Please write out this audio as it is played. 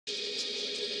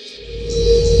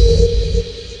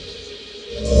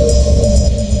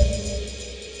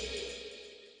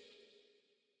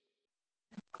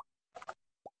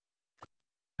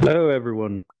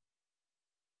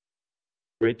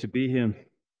to be here.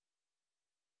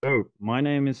 So, my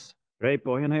name is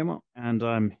Pohjanheimo, and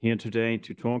I'm here today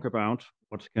to talk about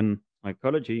what can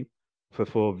psychology offer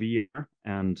for VR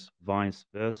and vice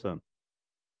versa.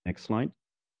 Next slide.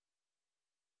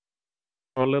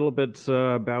 A little bit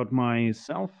about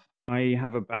myself. I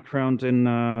have a background in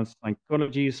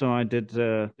psychology, so I did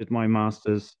my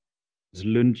master's at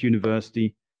Lund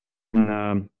University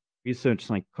in research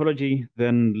psychology.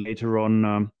 Then later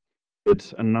on,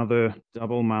 did another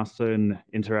double master in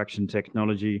interaction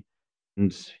technology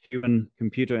and human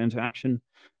computer interaction,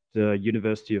 the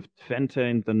University of Twente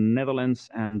in the Netherlands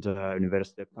and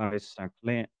Université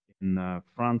Paris-Saclay in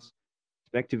France,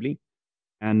 respectively.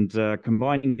 And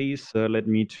combining these led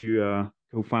me to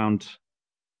co-found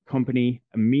company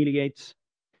Ameliate,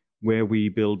 where we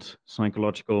build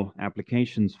psychological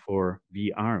applications for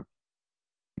VR.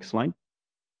 Next slide.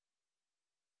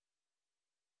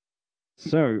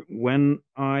 So when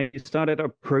I started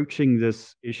approaching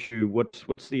this issue, what's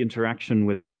the interaction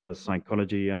with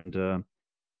psychology and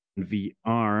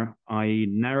VR? I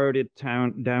narrowed it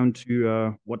down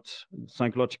to what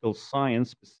psychological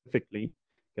science specifically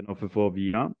can offer for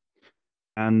VR,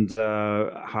 and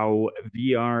how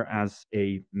VR as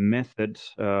a method,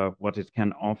 what it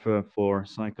can offer for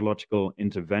psychological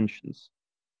interventions.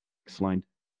 Next slide.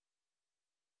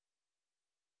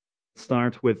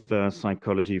 Start with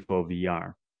psychology for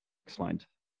VR. Next slide.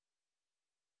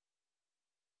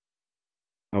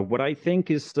 What I think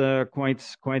is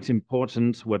quite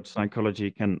important, what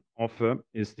psychology can offer,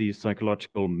 is the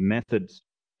psychological methods,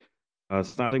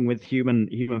 starting with human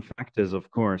factors,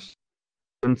 of course.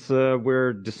 Since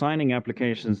we're designing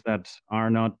applications that are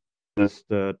not just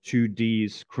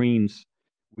 2D screens,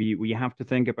 we have to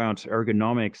think about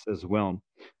ergonomics as well.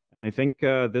 I think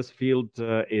this field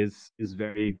is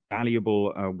very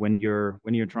valuable when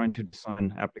you're trying to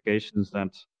design applications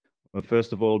that, well,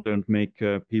 first of all, don't make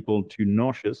people too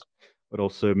nauseous, but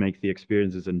also make the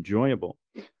experiences enjoyable.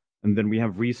 And then we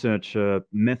have research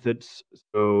methods.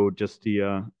 So just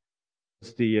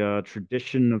the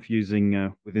tradition of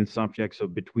using within subjects or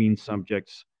between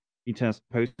subjects, pre-test,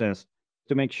 post-test,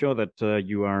 to make sure that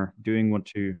you are doing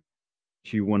what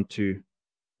you want to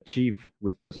achieve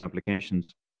with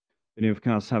applications. Then you, of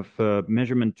course, have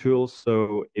measurement tools.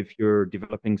 So if you're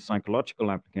developing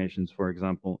psychological applications, for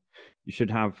example, you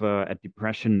should have a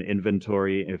depression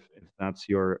inventory if that's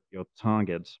your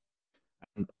target.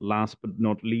 And last but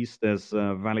not least, there's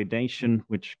validation,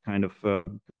 which kind of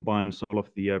combines all of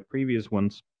the previous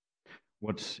ones.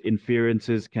 What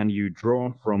inferences can you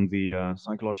draw from the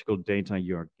psychological data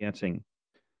you're getting?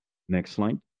 Next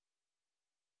slide.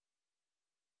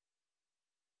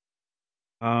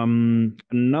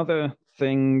 Another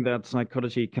thing that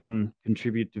psychology can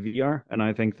contribute to VR, and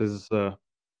I think this is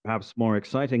perhaps more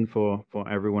exciting for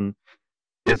everyone,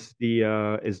 is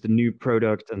the new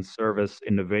product and service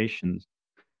innovations.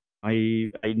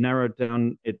 I narrowed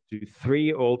down it to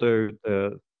three, although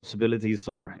the possibilities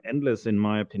are endless in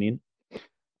my opinion.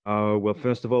 Well,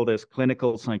 first of all, there's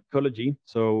clinical psychology.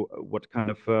 So, what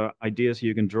kind of ideas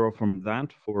you can draw from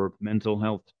that for mental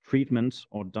health treatments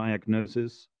or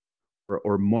diagnosis,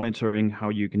 or monitoring how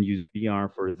you can use VR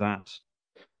for that.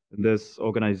 And there's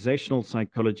organizational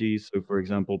psychology. So, for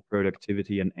example,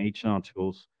 productivity and HR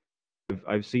tools.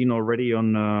 I've seen already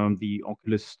on the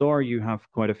Oculus Store, you have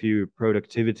quite a few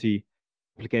productivity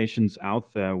applications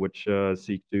out there which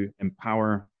seek to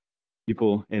empower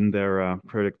people in their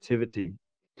productivity.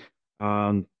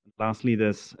 Lastly,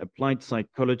 there's applied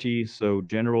psychology, so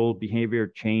general behavior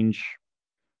change,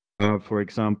 for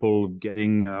example,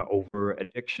 getting over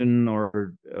addiction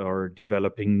or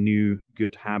developing new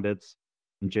good habits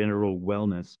and general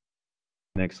wellness.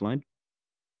 Next slide.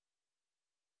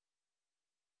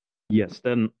 Yes,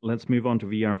 then let's move on to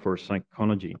VR for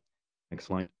psychology. Next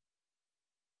slide.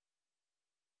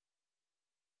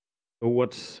 So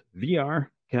what VR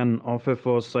can offer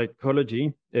for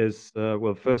psychology is,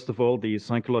 well, first of all, the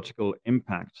psychological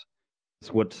impact.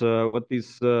 It's what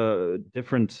these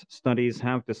different studies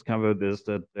have discovered is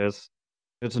that there's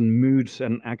certain mood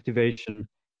and activation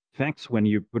effects when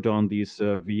you put on these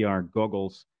VR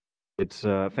goggles. It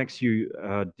affects you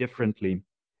differently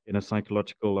in a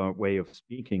psychological way of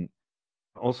speaking.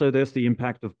 Also, there's the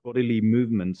impact of bodily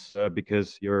movements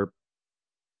because your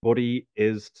body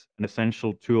is an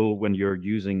essential tool when you're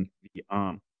using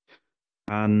VR.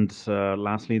 And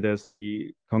lastly, there's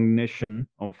the cognition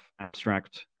of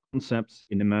abstract concepts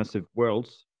in immersive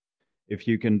worlds. If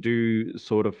you can do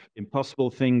sort of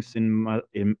impossible things in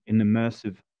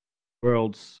immersive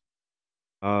worlds,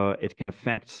 it can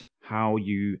affect how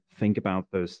you think about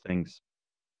those things.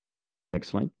 Next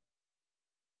slide.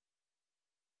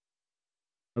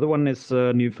 Another one is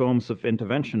new forms of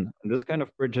intervention. And this kind of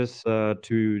bridges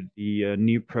to the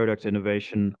new product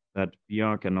innovation that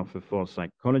VR can offer for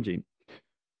psychology.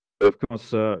 Of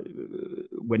course,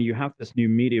 when you have this new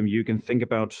medium, you can think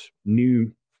about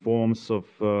new forms of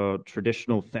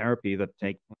traditional therapy that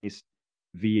take place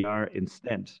VR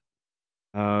instead.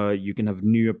 You can have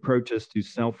new approaches to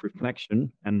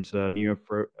self-reflection and new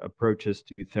approaches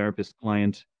to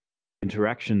therapist-client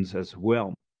interactions as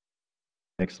well.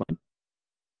 Next slide.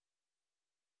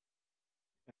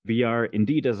 VR,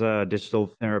 indeed, as a digital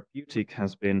therapeutic,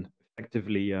 has been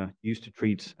effectively used to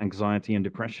treat anxiety and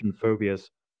depression,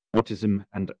 phobias, autism,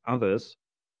 and others.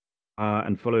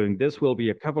 And following this will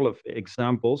be a couple of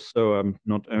examples. So I'm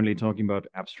not only talking about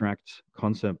abstract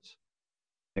concepts.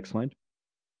 Next slide.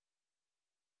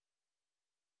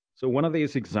 So one of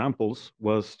these examples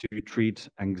was to treat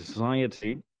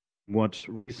anxiety. What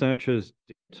researchers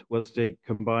did was they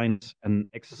combined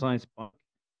an exercise bike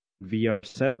VR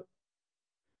set,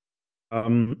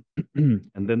 and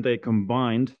then they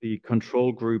combined the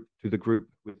control group to the group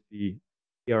with the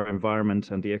VR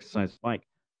environment and the exercise bike.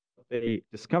 What they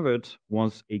discovered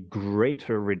was a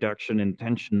greater reduction in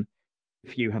tension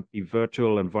if you had the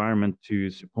virtual environment to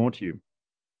support you.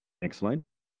 Next slide.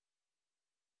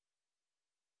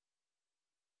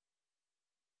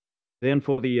 Then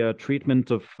for the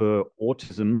treatment of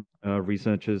autism,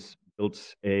 researchers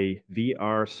built a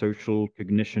VR social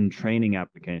cognition training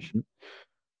application,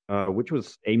 which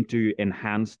was aimed to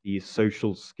enhance the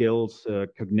social skills,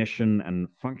 cognition, and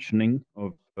functioning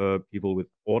of people with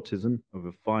autism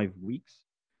over 5 weeks.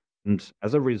 And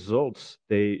as a result,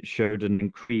 they showed an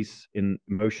increase in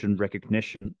emotion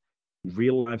recognition,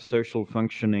 real life social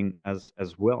functioning as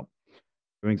well,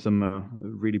 showing some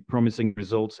really promising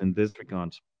results in this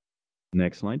regard.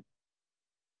 Next slide.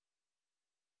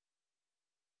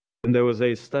 And there was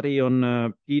a study on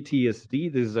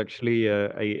PTSD. This is actually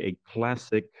a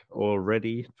classic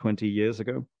already 20 years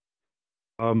ago.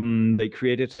 They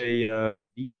created a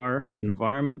VR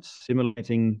environment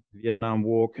simulating Vietnam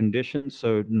War conditions,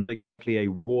 so not exactly a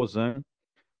war zone,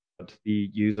 but the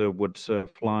user would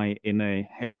fly in a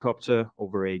helicopter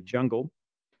over a jungle.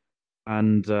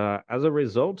 And as a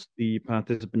result, the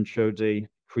participant showed a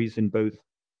decrease in both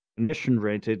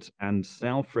clinician-rated and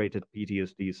self-rated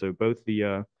PTSD. So both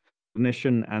the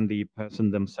clinician and the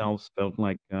person themselves felt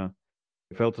like they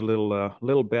felt a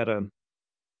little better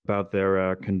about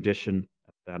their condition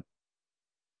at that.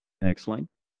 Next slide.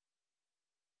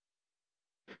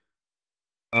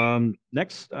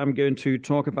 Next, I'm going to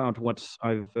talk about what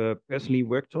I've personally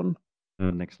worked on.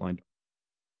 Next slide.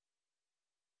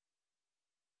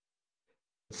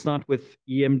 Let's start with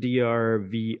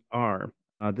EMDR VR.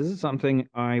 This is something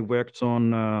I worked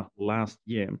on last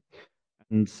year.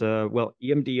 And well,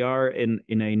 EMDR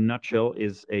in a nutshell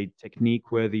is a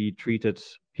technique where the treated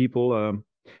people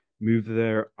move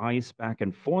their eyes back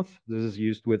and forth. This is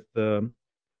used with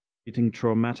treating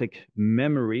traumatic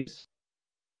memories.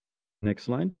 Next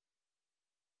slide.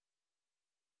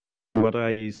 What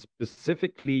I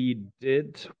specifically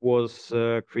did was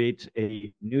create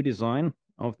a new design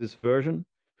of this version.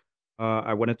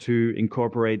 I wanted to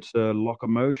incorporate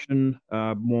locomotion,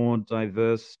 more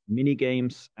diverse mini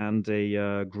games, and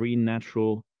a green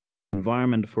natural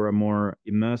environment for a more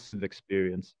immersive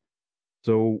experience.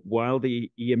 So while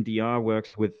the EMDR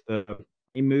works with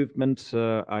eye movement,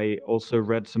 I also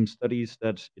read some studies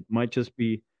that it might just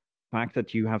be the fact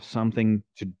that you have something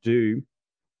to do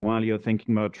while you're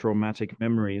thinking about traumatic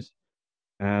memories.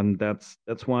 And that's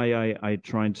why I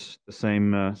tried the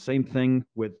same thing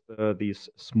with these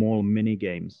small mini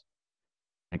games.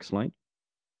 Next slide.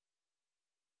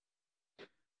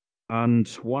 And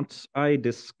what I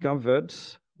discovered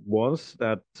was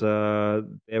that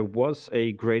there was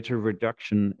a greater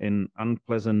reduction in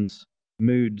unpleasant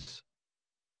moods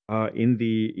in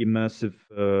the immersive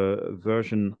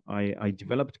version I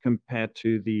developed compared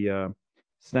to the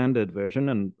standard version.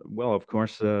 And well, of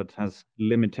course, it has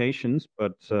limitations,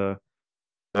 but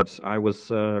I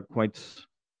was quite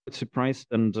surprised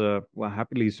and well,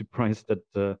 happily surprised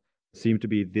that seemed to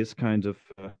be this kind of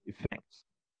effects.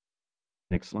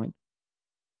 Next slide.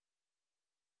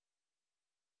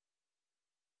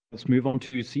 Let's move on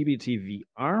to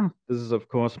CBT-VR. This is, of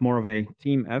course, more of a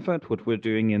team effort, what we're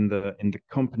doing in the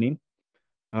company.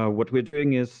 What we're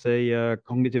doing is a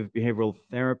cognitive behavioral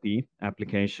therapy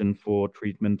application for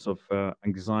treatment of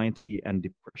anxiety and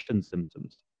depression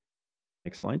symptoms.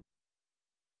 Next slide.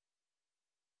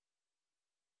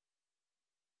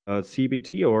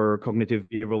 CBT, or cognitive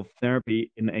behavioral therapy,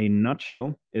 in a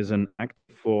nutshell, is an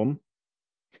active form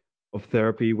of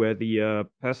therapy where the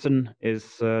person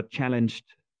is challenged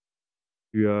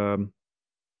to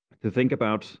to think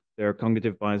about their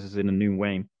cognitive biases in a new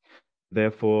way,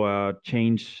 therefore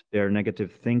change their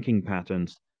negative thinking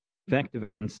patterns, effective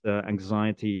against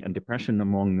anxiety and depression,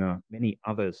 among many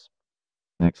others.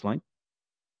 Next slide.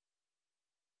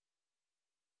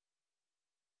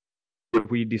 What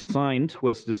we designed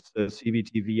was this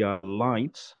CBT VR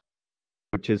Lite,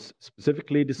 which is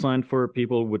specifically designed for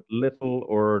people with little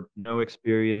or no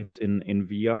experience in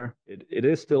VR. It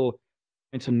is still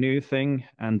it's a new thing,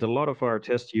 and a lot of our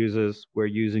test users were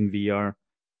using VR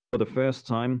for the first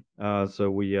time.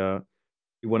 So we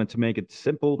wanted to make it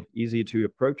simple, easy to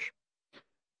approach.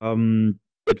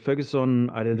 It focuses on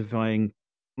identifying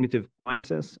cognitive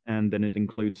biases, and then it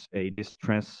includes a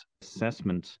distress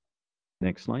assessment.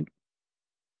 Next slide.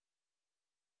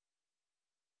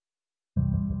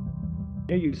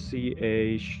 Here you see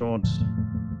a short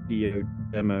video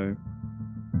demo.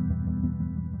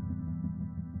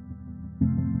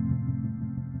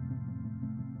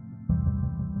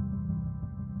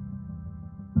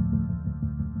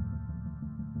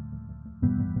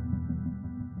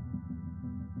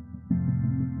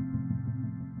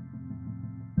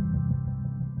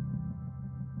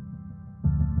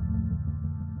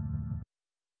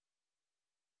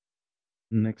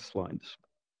 Next slide.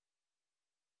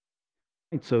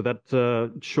 So that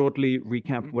shortly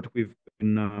recapped what we've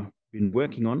been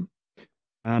working on.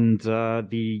 And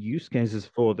the use cases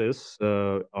for this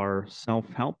are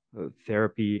self-help,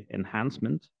 therapy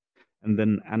enhancement, and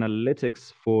then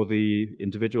analytics for the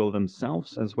individual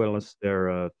themselves as well as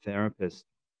their therapist.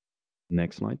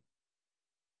 Next slide.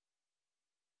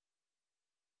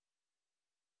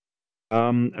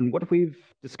 And what we've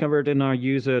discovered in our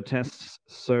user tests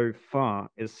so far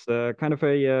is kind of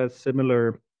a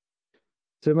similar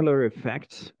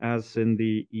effect as in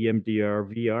the EMDR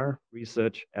VR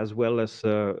research, as well as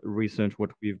research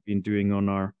what we've been doing on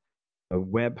our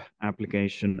web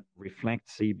application Reflect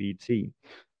CBT.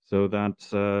 So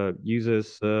that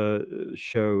users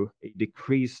show a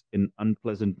decrease in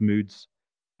unpleasant moods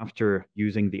after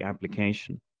using the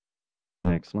application.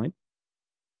 Next slide.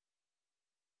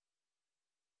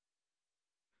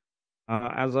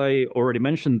 As I already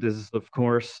mentioned, this is, of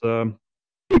course, a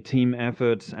team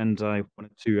effort, and I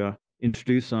wanted to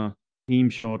introduce our team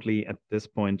shortly at this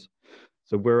point.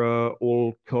 So we're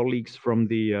all colleagues from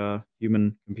the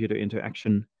Human-Computer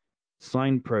Interaction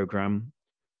Design program.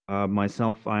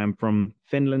 Myself, I am from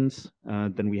Finland.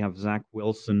 Then we have Zach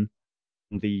Wilson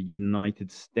from the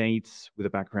United States with a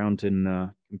background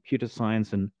in computer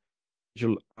science and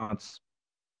visual arts.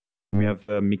 We have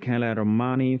Michele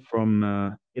Romani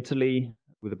from Italy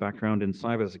with a background in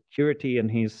cybersecurity, and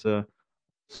he's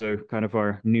so kind of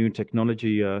our new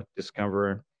technology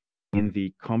discoverer in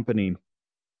the company.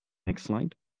 Next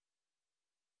slide.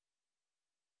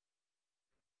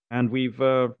 And we've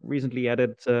recently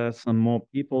added some more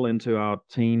people into our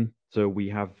team. So we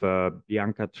have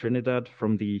Bianca Trinidad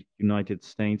from the United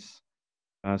States,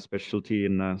 specialty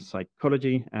in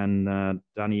psychology, and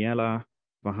Daniela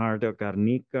Fajardo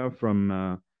Garnica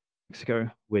from Mexico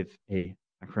with a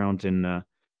background in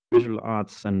visual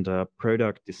arts and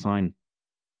product design.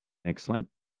 Next slide.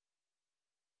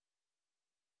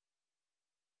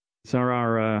 These are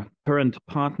our current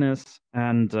partners,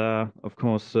 and of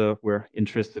course, we're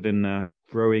interested in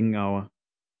growing our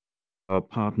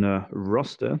partner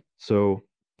roster. So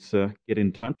let's get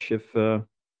in touch if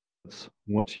that's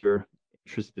what you're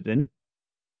interested in.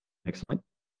 Next slide.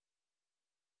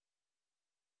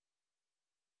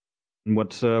 And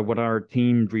what our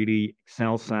team really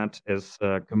excels at is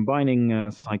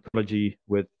combining psychology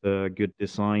with good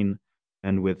design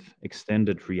and with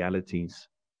extended realities.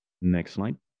 Next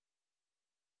slide.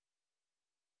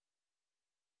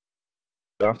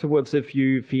 Afterwards, if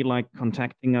you feel like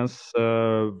contacting us,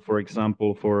 for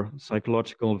example, for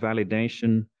psychological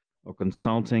validation or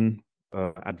consulting,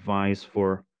 advice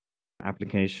for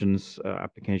applications,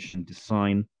 application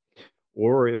design,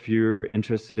 or if you're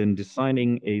interested in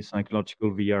designing a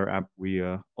psychological VR app, we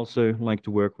also like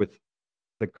to work with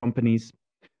the companies.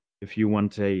 If you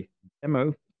want a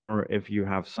demo, or if you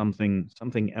have something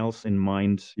else in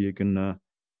mind, you can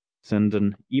send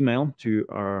an email to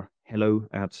our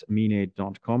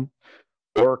hello@ameliate.com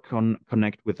or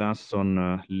connect with us on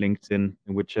LinkedIn,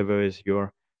 whichever is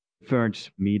your preferred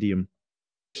medium.